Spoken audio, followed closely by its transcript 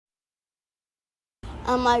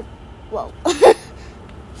I'm like, whoa,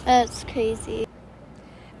 that's crazy.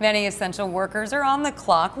 Many essential workers are on the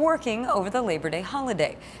clock working over the Labor Day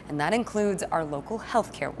holiday, and that includes our local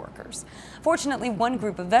healthcare workers. Fortunately, one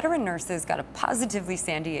group of veteran nurses got a positively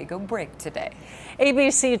San Diego break today.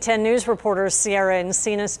 ABC 10 News reporter Sierra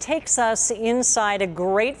Encinas takes us inside a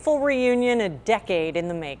grateful reunion a decade in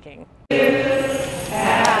the making.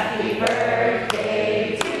 Happy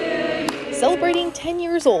birthday to you. Celebrating 10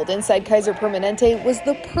 years old inside Kaiser Permanente was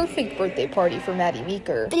the perfect birthday party for Maddie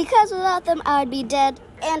Meeker. Because without them, I would be dead.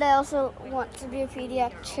 And I also want to be a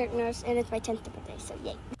pediatric nurse, and it's my 10th birthday, so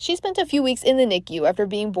yay. She spent a few weeks in the NICU after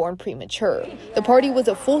being born premature. The party was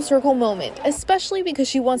a full circle moment, especially because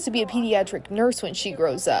she wants to be a pediatric nurse when she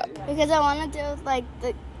grows up. Because I want to do like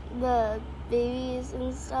the babies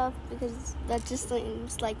and stuff, because that just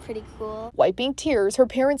seems like pretty cool. Wiping tears, her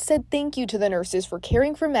parents said thank you to the nurses for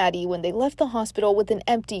caring for Maddie when they left the hospital with an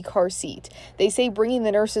empty car seat. They say bringing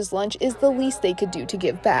the nurses lunch is the least they could do to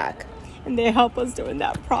give back. And they help us during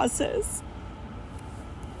that process.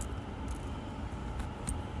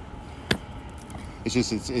 It's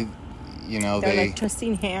just, you know, They're like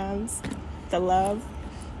trusting hands, the love.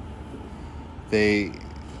 They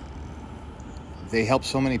help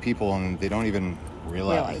so many people and they don't even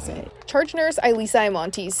realize it. Charge nurse Elisa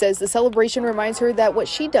Imonti says the celebration reminds her that what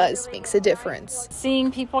she does makes a difference.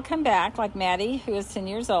 Seeing people come back, like Maddie, who is 10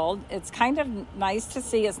 years old, it's kind of nice to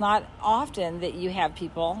see. It's not often that you have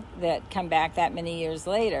people that come back that many years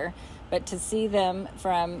later, but to see them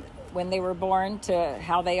from when they were born to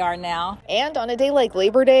how they are now. And on a day like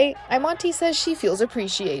Labor Day, Imonti says she feels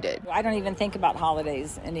appreciated. I don't even think about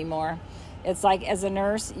holidays anymore. It's like, as a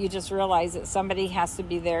nurse, you just realize that somebody has to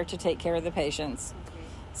be there to take care of the patients.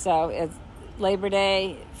 So it's Labor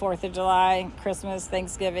Day, 4th of July, Christmas,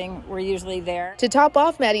 Thanksgiving, we're usually there. To top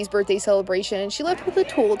off Maddie's birthday celebration, she left with a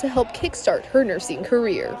tool to help kickstart her nursing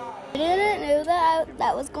career. I didn't know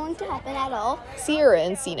that was going to happen at all. Sierra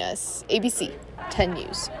Encinas, ABC 10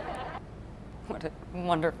 News. What a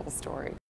wonderful story.